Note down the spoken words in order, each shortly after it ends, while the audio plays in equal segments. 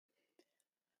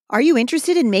Are you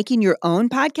interested in making your own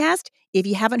podcast? If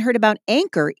you haven't heard about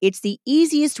Anchor, it's the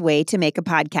easiest way to make a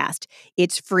podcast.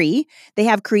 It's free. They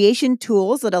have creation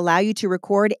tools that allow you to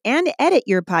record and edit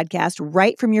your podcast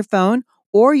right from your phone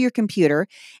or your computer.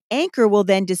 Anchor will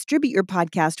then distribute your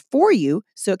podcast for you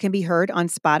so it can be heard on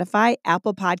Spotify,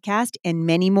 Apple Podcast, and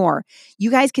many more.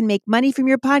 You guys can make money from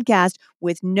your podcast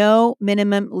with no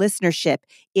minimum listenership.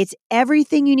 It's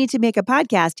everything you need to make a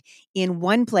podcast in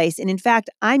one place. And in fact,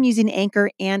 I'm using Anchor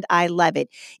and I love it.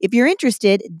 If you're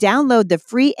interested, download the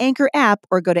free Anchor app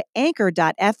or go to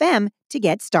anchor.fm to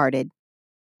get started.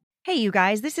 Hey, you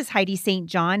guys, this is Heidi St.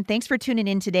 John. Thanks for tuning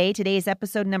in today. Today is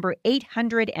episode number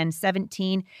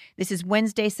 817. This is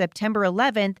Wednesday, September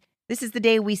 11th. This is the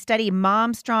day we study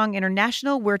Mom Strong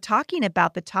International. We're talking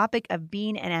about the topic of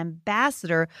being an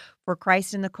ambassador for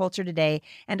Christ in the culture today.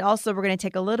 And also, we're going to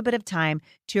take a little bit of time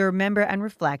to remember and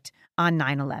reflect on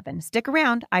 9/11. Stick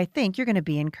around. I think you're going to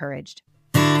be encouraged.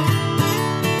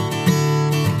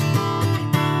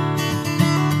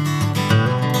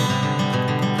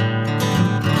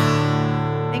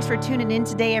 For tuning in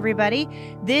today, everybody.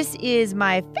 This is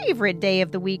my favorite day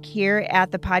of the week here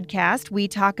at the podcast. We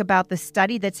talk about the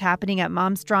study that's happening at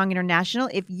Mom Strong International.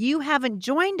 If you haven't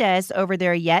joined us over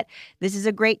there yet, this is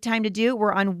a great time to do.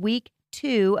 We're on week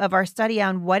 2 of our study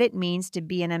on what it means to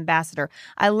be an ambassador.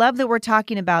 I love that we're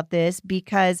talking about this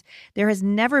because there has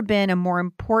never been a more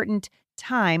important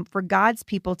time for God's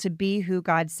people to be who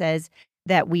God says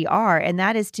that we are, and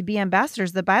that is to be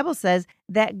ambassadors. The Bible says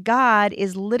that God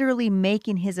is literally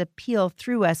making his appeal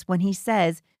through us when he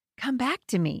says, come back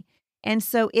to me. And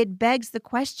so it begs the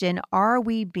question, are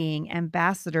we being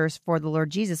ambassadors for the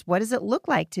Lord Jesus? What does it look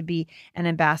like to be an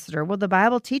ambassador? Well, the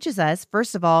Bible teaches us,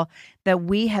 first of all, that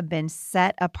we have been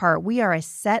set apart. We are a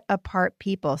set apart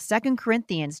people. 2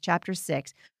 Corinthians chapter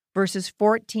 6, verses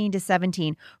 14 to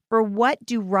 17. For what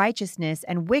do righteousness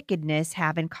and wickedness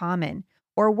have in common?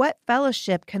 Or what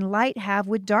fellowship can light have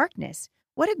with darkness?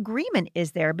 What agreement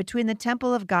is there between the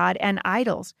temple of God and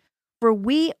idols? For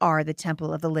we are the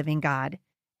temple of the living God.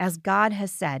 As God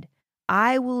has said,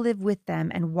 I will live with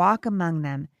them and walk among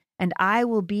them, and I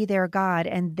will be their God,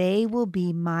 and they will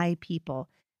be my people.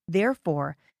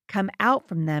 Therefore, come out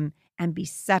from them and be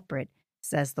separate,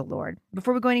 says the Lord.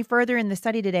 Before we go any further in the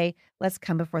study today, let's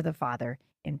come before the Father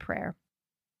in prayer.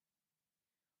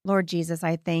 Lord Jesus,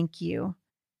 I thank you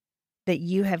that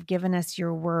you have given us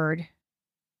your word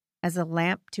as a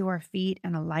lamp to our feet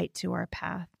and a light to our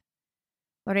path.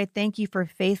 Lord, I thank you for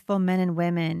faithful men and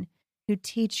women who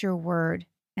teach your word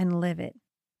and live it.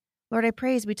 Lord, I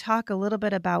pray as we talk a little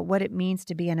bit about what it means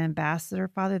to be an ambassador,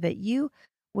 Father, that you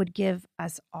would give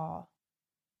us all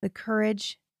the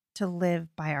courage to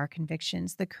live by our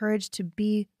convictions, the courage to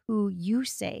be who you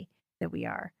say that we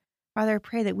are. Father, I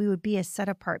pray that we would be a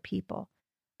set-apart people.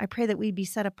 I pray that we'd be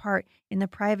set apart in the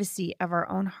privacy of our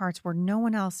own hearts where no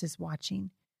one else is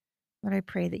watching. Lord, I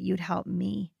pray that you'd help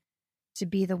me to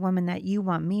be the woman that you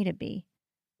want me to be.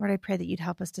 Lord, I pray that you'd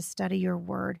help us to study your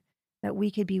word, that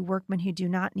we could be workmen who do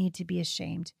not need to be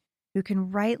ashamed, who can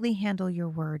rightly handle your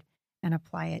word and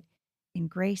apply it in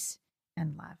grace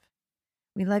and love.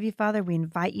 We love you, Father. We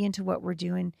invite you into what we're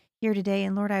doing here today.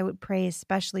 And Lord, I would pray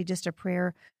especially just a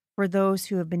prayer for those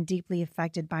who have been deeply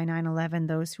affected by 9/11,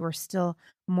 those who are still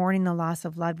mourning the loss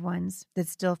of loved ones, that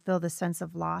still feel the sense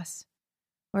of loss.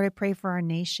 Lord, I pray for our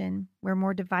nation. We're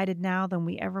more divided now than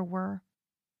we ever were.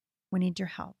 We need your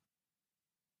help.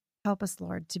 Help us,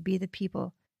 Lord, to be the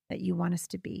people that you want us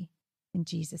to be. In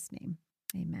Jesus' name,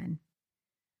 amen.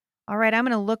 All right, I'm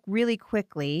going to look really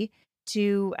quickly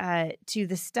to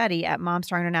the study at Mom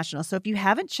Strong International. So if you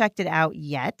haven't checked it out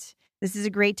yet, this is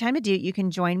a great time to do it. You can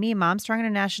join me,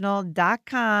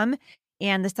 momstronginternational.com.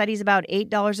 And the study is about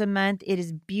 $8 a month. It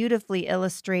is beautifully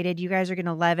illustrated. You guys are going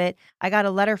to love it. I got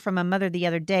a letter from a mother the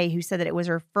other day who said that it was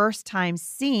her first time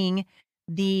seeing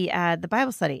the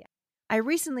Bible study. I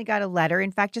recently got a letter,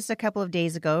 in fact, just a couple of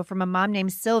days ago, from a mom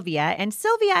named Sylvia. And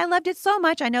Sylvia, I loved it so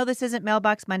much. I know this isn't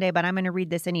Mailbox Monday, but I'm going to read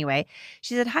this anyway.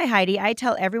 She said, "Hi, Heidi. I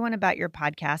tell everyone about your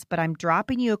podcast, but I'm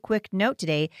dropping you a quick note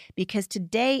today because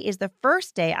today is the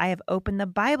first day I have opened the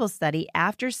Bible study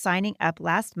after signing up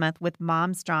last month with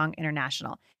Mom Strong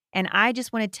International. And I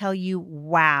just want to tell you,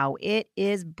 wow, it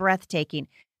is breathtaking.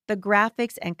 The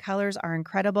graphics and colors are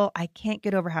incredible. I can't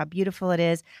get over how beautiful it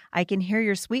is. I can hear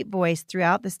your sweet voice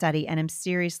throughout the study, and I'm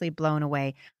seriously blown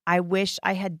away. I wish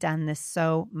I had done this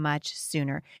so much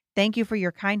sooner. Thank you for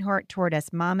your kind heart toward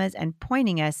us mamas and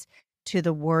pointing us to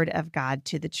the Word of God,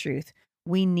 to the truth.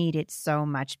 We need it so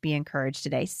much. Be encouraged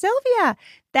today." Sylvia,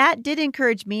 that did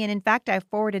encourage me. And in fact, I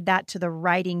forwarded that to the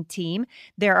writing team.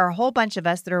 There are a whole bunch of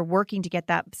us that are working to get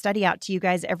that study out to you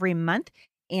guys every month.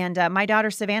 And my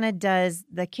daughter Savannah does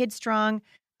the Kid Strong.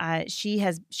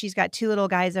 She's got two little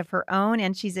guys of her own,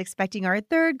 and she's expecting our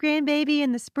third grandbaby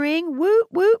in the spring. Woot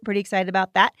woot! Pretty excited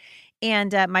about that.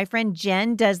 And my friend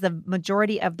Jen does the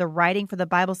majority of the writing for the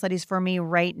Bible studies for me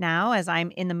right now, as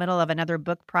I'm in the middle of another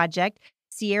book project.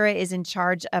 Sierra is in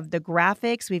charge of the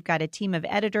graphics. We've got a team of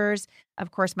editors.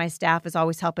 Of course, my staff is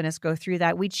always helping us go through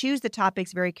that. We choose the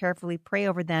topics very carefully, pray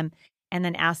over them, and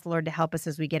then ask the Lord to help us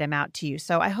as we get them out to you.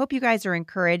 So I hope you guys are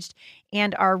encouraged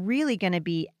and are really going to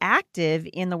be active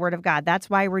in the Word of God. That's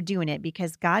why we're doing it,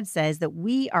 because God says that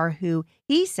we are who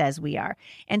He says we are.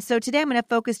 And so today I'm going to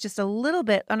focus just a little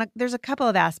bit on, there's a couple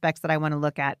of aspects that I want to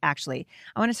look at, actually.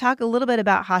 I want to talk a little bit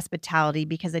about hospitality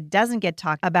because it doesn't get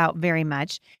talked about very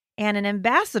much. And an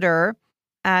ambassador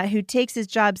who takes his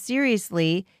job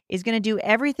seriously is going to do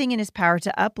everything in his power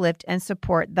to uplift and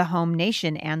support the home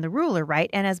nation and the ruler, right?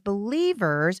 And as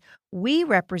believers, we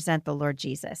represent the Lord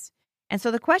Jesus. And so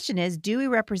the question is, do we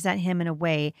represent him in a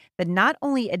way that not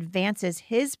only advances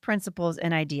his principles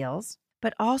and ideals,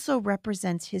 but also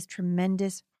represents his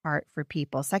tremendous heart for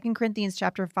people? 2 Corinthians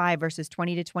chapter 5, verses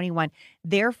 20 to 21.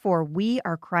 Therefore, we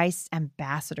are Christ's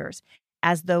ambassadors.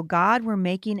 As though God were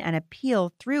making an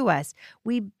appeal through us,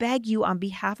 we beg you on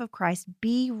behalf of Christ,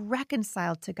 be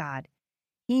reconciled to God.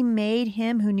 He made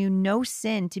him who knew no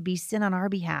sin to be sin on our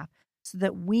behalf, so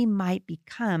that we might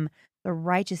become the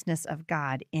righteousness of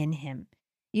God in him.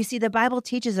 You see, the Bible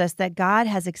teaches us that God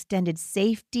has extended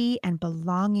safety and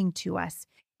belonging to us,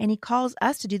 and he calls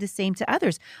us to do the same to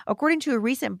others. According to a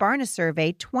recent Barna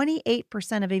survey,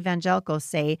 28% of evangelicals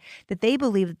say that they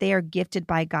believe that they are gifted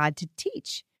by God to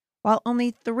teach, while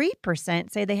only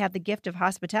 3% say they have the gift of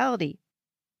hospitality.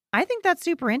 I think that's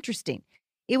super interesting.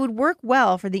 It would work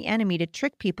well for the enemy to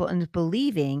trick people into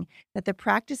believing that the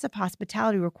practice of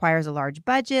hospitality requires a large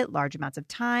budget, large amounts of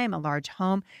time, a large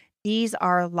home. These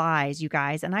are lies, you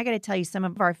guys. And I got to tell you, some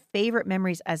of our favorite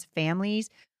memories as families,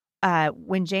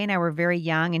 when Jay and I were very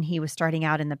young and he was starting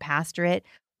out in the pastorate,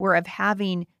 were of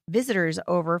having visitors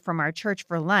over from our church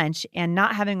for lunch and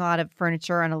not having a lot of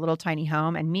furniture and a little tiny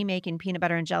home, and me making peanut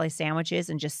butter and jelly sandwiches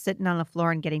and just sitting on the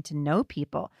floor and getting to know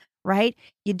people, right?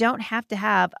 You don't have to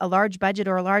have a large budget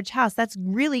or a large house. That's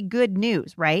really good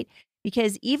news, right?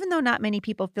 Because even though not many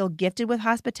people feel gifted with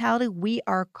hospitality, we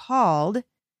are called,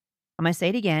 I'm going to say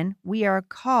it again, we are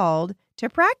called to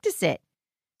practice it.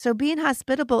 So being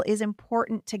hospitable is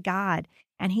important to God,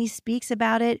 and he speaks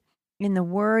about it in the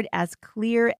word as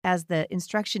clear as the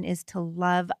instruction is to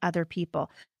love other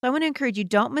people. So I want to encourage you,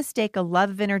 don't mistake a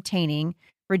love of entertaining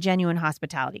for genuine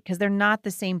hospitality, because they're not the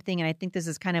same thing. And I think this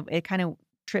is kind of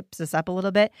trips us up a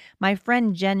little bit. My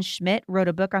friend Jen Schmidt wrote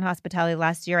a book on hospitality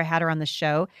last year. I had her on the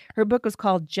show. Her book was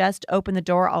called Just Open the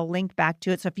Door. I'll link back to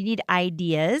it. So if you need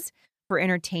ideas for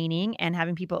entertaining and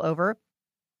having people over,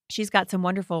 she's got some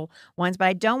wonderful ones, but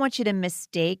I don't want you to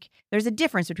mistake. There's a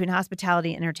difference between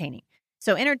hospitality and entertaining.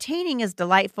 So entertaining is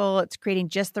delightful. It's creating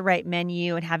just the right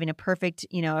menu and having a perfect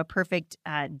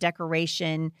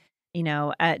decoration,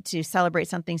 to celebrate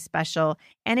something special.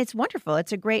 And it's wonderful.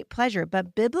 It's a great pleasure.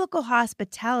 But biblical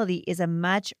hospitality is a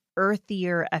much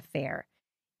earthier affair.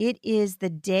 It is the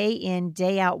day in,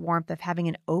 day out warmth of having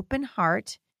an open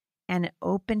heart and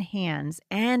open hands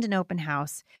and an open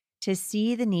house to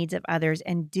see the needs of others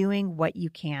and doing what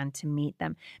you can to meet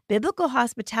them. Biblical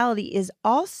hospitality is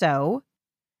also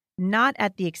not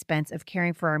at the expense of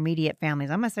caring for our immediate families.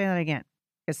 I'm going to say that again,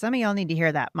 because some of y'all need to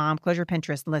hear that. Mom, close your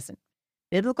Pinterest and listen.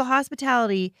 Biblical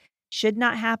hospitality should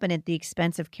not happen at the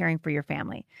expense of caring for your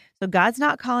family. So God's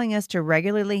not calling us to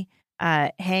regularly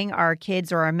hang our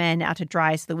kids or our men out to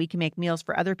dry so that we can make meals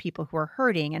for other people who are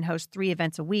hurting and host 3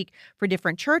 events a week for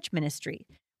different church ministry,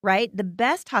 right? The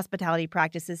best hospitality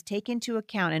practices take into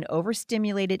account an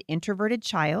overstimulated, introverted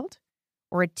child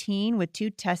or a teen with 2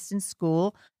 tests in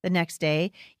school the next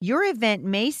day. Your event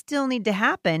may still need to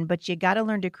happen, but you got to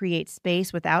learn to create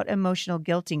space without emotional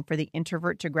guilting for the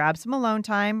introvert to grab some alone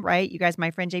time, right? You guys,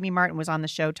 my friend Jamie Martin was on the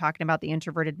show talking about the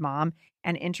introverted mom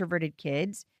and introverted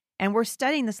kids. And we're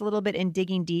studying this a little bit and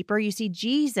digging deeper. You see,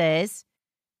 Jesus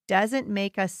doesn't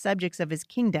make us subjects of his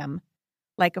kingdom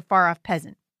like a far-off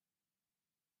peasant.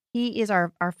 He is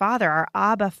our Father, our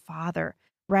Abba Father,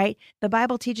 right? The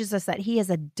Bible teaches us that he has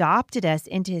adopted us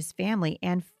into his family,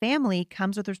 and family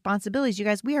comes with responsibilities. You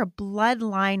guys, we are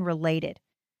bloodline related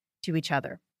to each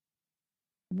other.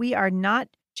 We are not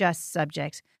just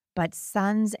subjects, but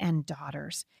sons and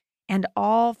daughters. And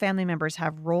all family members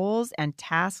have roles and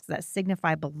tasks that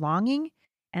signify belonging,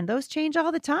 and those change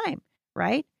all the time,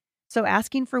 right? So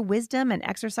asking for wisdom and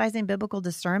exercising biblical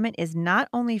discernment is not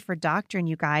only for doctrine,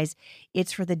 you guys,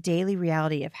 it's for the daily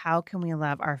reality of how can we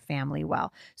love our family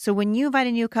well. So when you invite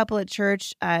a new couple at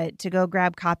church to go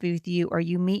grab coffee with you, or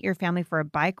you meet your family for a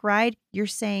bike ride, you're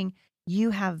saying,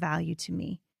 you have value to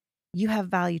me. You have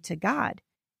value to God,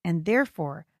 and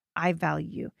therefore I value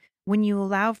you. When you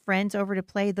allow friends over to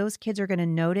play, those kids are going to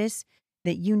notice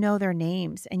that you know their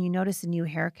names and you notice a new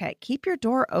haircut. Keep your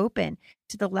door open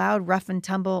to the loud, rough and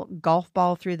tumble golf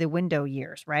ball through the window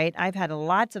years, right? I've had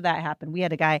lots of that happen. We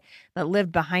had a guy that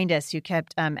lived behind us who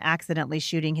kept accidentally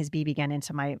shooting his BB gun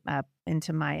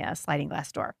into my sliding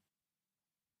glass door.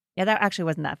 Yeah, that actually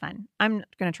wasn't that fun. I'm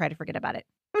going to try to forget about it.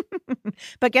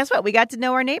 But guess what? We got to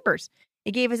know our neighbors.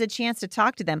 It gave us a chance to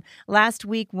talk to them. Last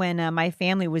week when my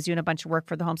family was doing a bunch of work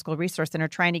for the Homeschool Resource Center,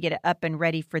 trying to get it up and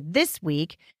ready for this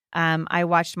week, I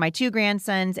watched my 2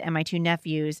 grandsons and my 2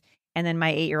 nephews and then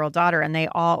my 8-year-old daughter. And they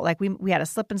all, like, we had a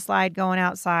slip and slide going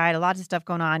outside, a lot of stuff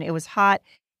going on. It was hot.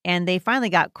 And they finally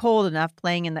got cold enough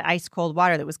playing in the ice cold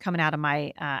water that was coming out of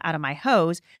my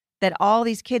hose that all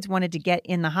these kids wanted to get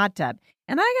in the hot tub.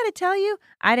 And I got to tell you,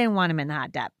 I didn't want them in the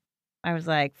hot tub. I was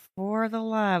like, for the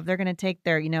love, they're going to take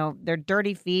their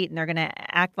dirty feet and they're going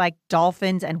to act like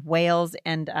dolphins and whales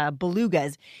and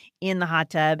belugas in the hot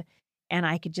tub. And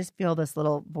I could just feel this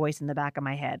little voice in the back of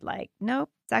my head like, nope,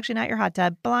 it's actually not your hot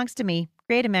tub. Belongs to me.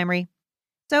 Create a memory.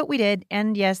 So we did.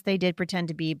 And yes, they did pretend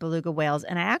to be beluga whales.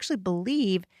 And I actually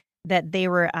believe that they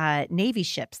were Navy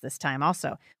ships this time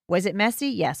also. Was it messy?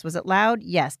 Yes. Was it loud?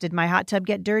 Yes. Did my hot tub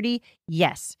get dirty?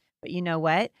 Yes. But you know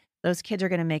what? Those kids are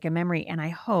going to make a memory, and I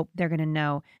hope they're going to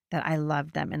know that I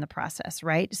love them in the process,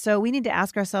 right? So we need to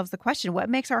ask ourselves the question, what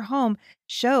makes our home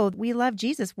show we love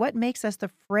Jesus? What makes us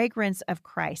the fragrance of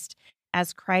Christ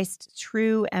as Christ's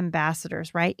true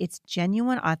ambassadors, right? It's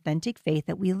genuine, authentic faith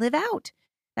that we live out.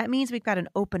 That means we've got an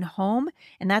open home,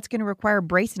 and that's going to require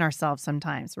bracing ourselves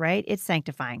sometimes, right? It's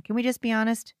sanctifying. Can we just be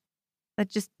honest?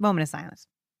 Let's just moment of silence.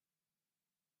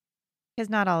 Because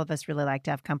not all of us really like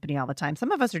to have company all the time.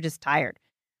 Some of us are just tired.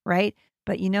 Right?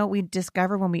 But we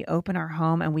discover when we open our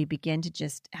home and we begin to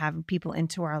just have people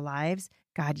into our lives,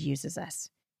 God uses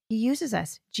us. He uses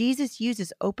us. Jesus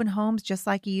uses open homes just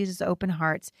like he uses open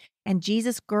hearts. And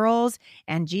Jesus girls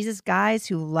and Jesus guys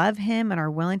who love him and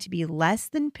are willing to be less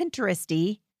than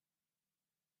Pinteresty,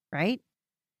 right?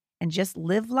 And just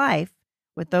live life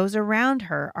with those around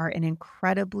her are an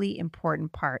incredibly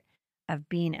important part of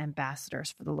being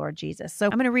ambassadors for the Lord Jesus. So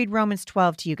I'm going to read Romans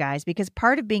 12 to you guys, because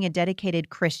part of being a dedicated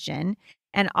Christian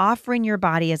and offering your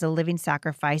body as a living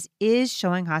sacrifice is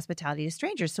showing hospitality to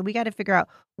strangers. So we got to figure out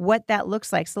what that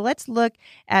looks like. So let's look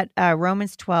at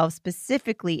Romans 12,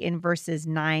 specifically in verses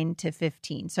 9 to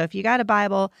 15. So if you got a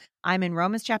Bible, I'm in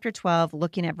Romans chapter 12,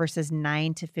 looking at verses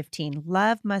 9 to 15.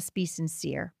 Love must be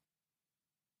sincere.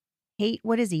 Hate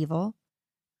what is evil.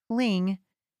 Cling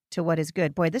to what is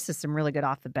good. Boy, this is some really good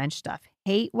off the bench stuff.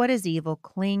 Hate what is evil,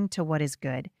 cling to what is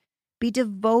good. Be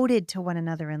devoted to one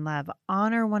another in love.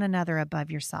 Honor one another above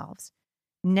yourselves.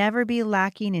 Never be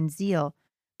lacking in zeal,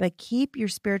 but keep your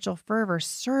spiritual fervor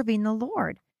serving the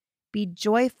Lord. Be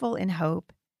joyful in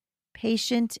hope,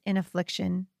 patient in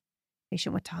affliction,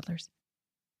 patient with toddlers,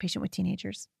 patient with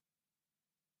teenagers,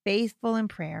 faithful in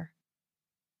prayer.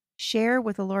 Share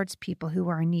with the Lord's people who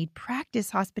are in need. Practice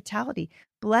hospitality.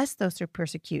 Bless those who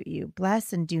persecute you.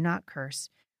 Bless and do not curse.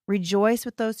 Rejoice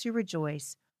with those who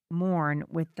rejoice. Mourn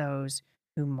with those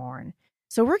who mourn.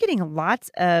 So we're getting lots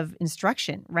of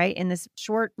instruction, right, in this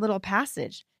short little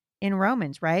passage in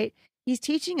Romans, right? He's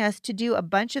teaching us to do a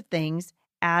bunch of things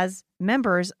as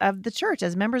members of the church,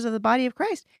 as members of the body of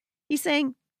Christ. He's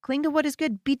saying, cling to what is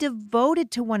good. Be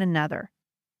devoted to one another.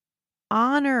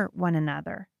 Honor one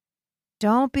another.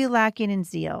 Don't be lacking in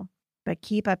zeal, but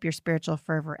keep up your spiritual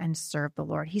fervor and serve the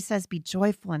Lord. He says, be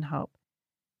joyful in hope.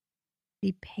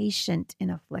 Be patient in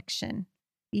affliction.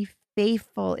 Be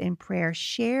faithful in prayer.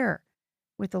 Share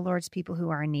with the Lord's people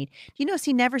who are in need. Do you notice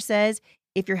he never says,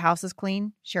 if your house is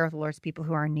clean, share with the Lord's people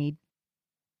who are in need?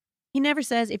 He never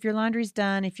says, if your laundry's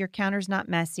done, if your counter's not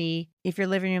messy, if your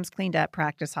living room's cleaned up,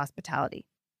 practice hospitality.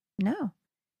 No.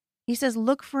 He says,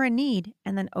 look for a need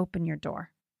and then open your door.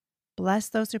 Bless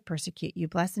those who persecute you.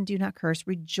 Bless and do not curse.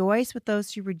 Rejoice with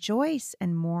those who rejoice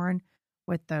and mourn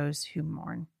with those who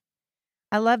mourn.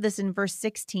 I love this in verse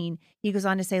 16. He goes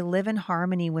on to say, live in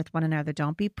harmony with one another.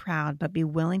 Don't be proud, but be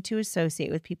willing to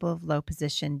associate with people of low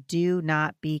position. Do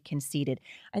not be conceited.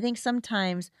 I think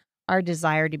sometimes our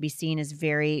desire to be seen as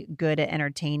very good at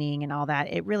entertaining and all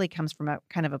that, it really comes from a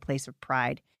kind of a place of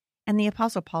pride. And the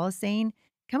Apostle Paul is saying,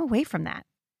 come away from that.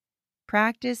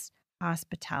 Practice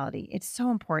hospitality. It's so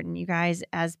important, you guys,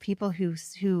 as people who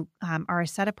are a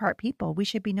set apart people. We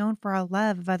should be known for our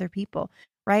love of other people,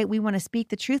 right? We want to speak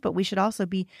the truth, but we should also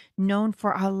be known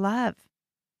for our love.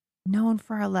 Known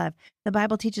for our love. The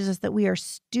Bible teaches us that we are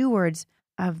stewards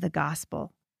of the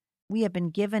gospel. We have been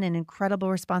given an incredible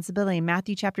responsibility. In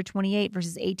Matthew chapter 28,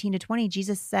 verses 18 to 20,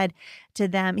 Jesus said to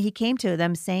them, he came to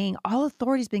them saying, all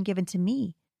authority has been given to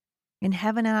me in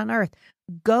heaven and on earth.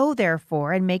 Go,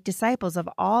 therefore, and make disciples of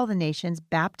all the nations,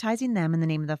 baptizing them in the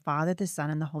name of the Father, the Son,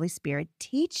 and the Holy Spirit,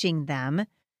 teaching them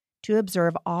to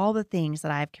observe all the things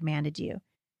that I have commanded you.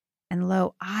 And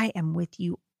lo, I am with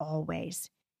you always,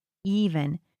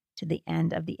 even to the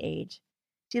end of the age.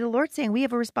 See, the Lord's saying we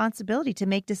have a responsibility to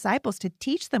make disciples, to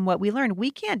teach them what we learned.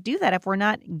 We can't do that if we're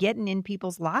not getting in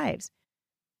people's lives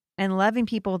and loving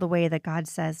people the way that God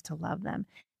says to love them.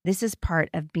 This is part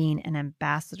of being an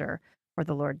ambassador for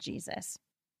the Lord Jesus.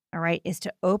 All right, is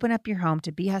to open up your home,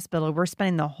 to be hospitable. We're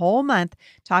spending the whole month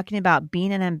talking about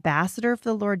being an ambassador for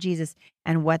the Lord Jesus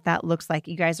and what that looks like.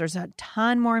 You guys, there's a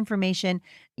ton more information.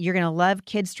 You're going to love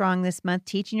Kids Strong this month,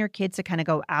 teaching your kids to kind of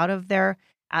go out of their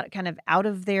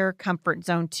comfort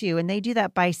zone too. And they do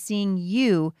that by seeing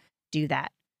you do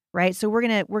that, right? So we're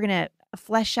going to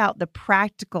flesh out the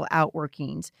practical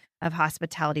outworkings of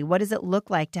hospitality. What does it look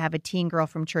like to have a teen girl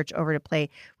from church over to play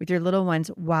with your little ones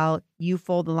while you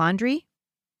fold the laundry?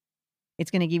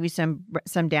 It's going to give you some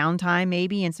downtime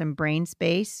maybe and some brain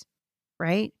space,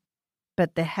 right?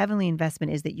 But the heavenly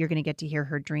investment is that you're going to get to hear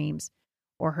her dreams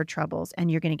or her troubles,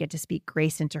 and you're going to get to speak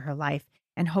grace into her life,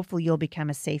 and hopefully you'll become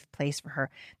a safe place for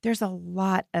her. There's a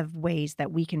lot of ways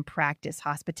that we can practice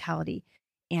hospitality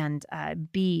and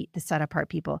be the set-apart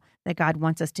people that God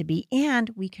wants us to be,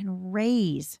 and we can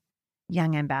raise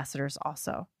young ambassadors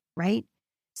also, right?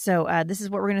 So this is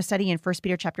what we're going to study in 1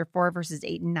 Peter chapter 4, verses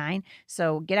 8 and 9.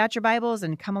 So get out your Bibles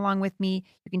and come along with me.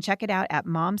 You can check it out at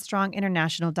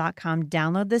momstronginternational.com.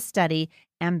 Download this study,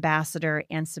 Ambassador,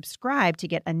 and subscribe to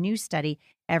get a new study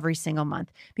every single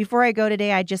month. Before I go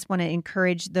today, I just want to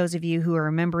encourage those of you who are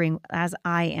remembering, as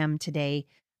I am today,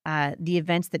 the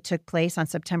events that took place on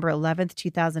September 11th,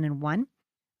 2001.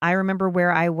 I remember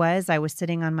where I was. I was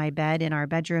sitting on my bed in our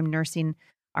bedroom nursing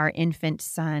our infant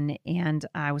son, and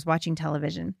I was watching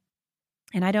television.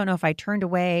 And I don't know if I turned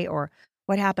away or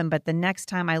what happened, but the next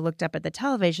time I looked up at the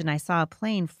television, I saw a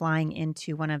plane flying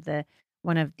into one of the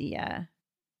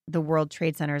World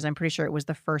Trade Centers. I'm pretty sure it was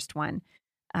the first one,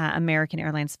 American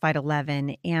Airlines Flight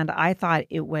 11. And I thought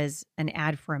it was an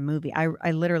ad for a movie.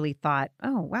 I literally thought,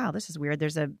 oh, wow, this is weird.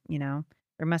 There's there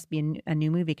must be a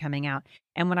new movie coming out.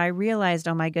 And when I realized,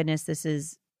 oh my goodness, this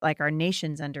is like our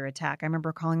nation's under attack. I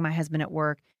remember calling my husband at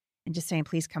work and just saying,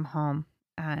 please come home.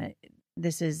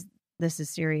 This is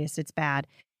serious. It's bad.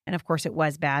 And of course it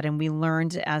was bad. And we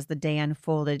learned as the day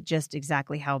unfolded just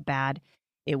exactly how bad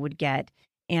it would get.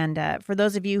 And for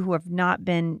those of you who have not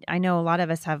been, I know a lot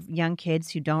of us have young kids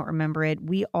who don't remember it.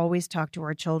 We always talk to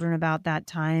our children about that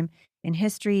time in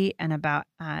history and about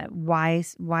why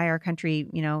our country,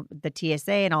 the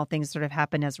TSA and all things sort of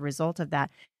happened as a result of that.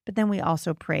 But then we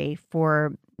also pray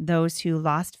for those who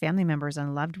lost family members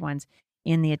and loved ones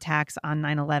in the attacks on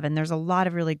 9/11. There's a lot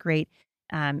of really great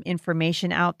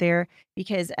information out there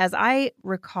because, as I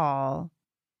recall,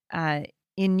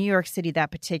 in New York City that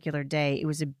particular day, it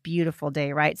was a beautiful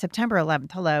day, right? September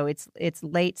 11th. Hello, it's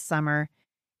late summer,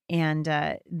 and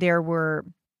we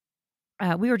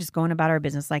were just going about our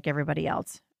business like everybody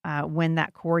else when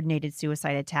that coordinated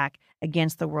suicide attack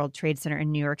against the World Trade Center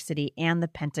in New York City and the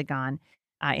Pentagon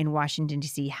in Washington,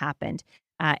 D.C. happened.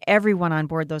 Everyone on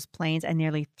board those planes and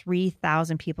nearly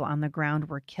 3,000 people on the ground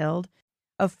were killed.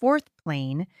 A fourth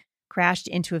plane crashed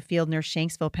into a field near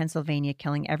Shanksville, Pennsylvania,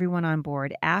 killing everyone on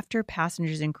board after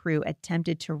passengers and crew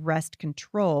attempted to wrest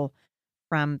control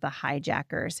from the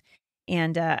hijackers.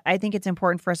 And I think it's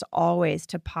important for us always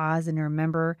to pause and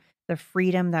remember the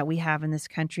freedom that we have in this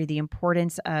country, the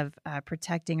importance of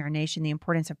protecting our nation, the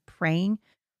importance of praying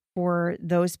for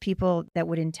those people that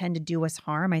would intend to do us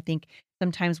harm. I think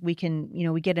sometimes we can,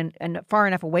 we get far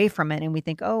enough away from it and we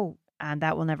think,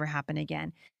 that will never happen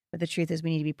again. But the truth is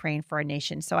we need to be praying for our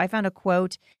nation. So I found a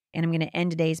quote, and I'm going to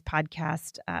end today's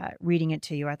podcast reading it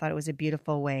to you. I thought it was a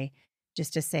beautiful way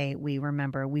just to say we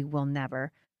remember, we will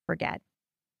never forget.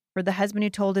 For the husband who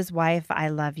told his wife, I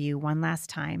love you, one last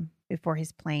time before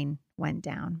his plane went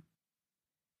down.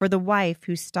 For the wife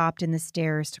who stopped in the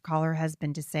stairs to call her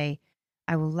husband to say,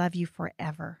 I will love you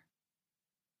forever.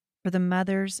 For the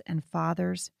mothers and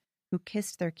fathers who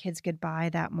kissed their kids goodbye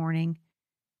that morning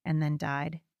and then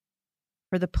died.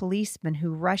 For the policemen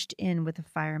who rushed in with the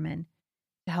firemen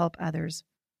to help others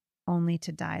only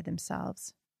to die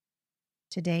themselves.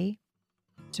 Today,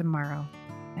 tomorrow,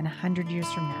 and 100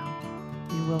 years from now,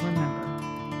 we will remember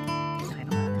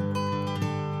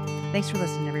 9/11. Thanks for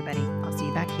listening, everybody. I'll see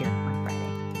you back here on Friday.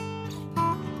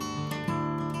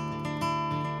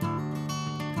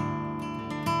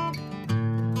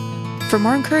 For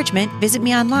more encouragement, visit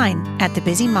me online at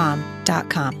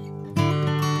thebusymom.com.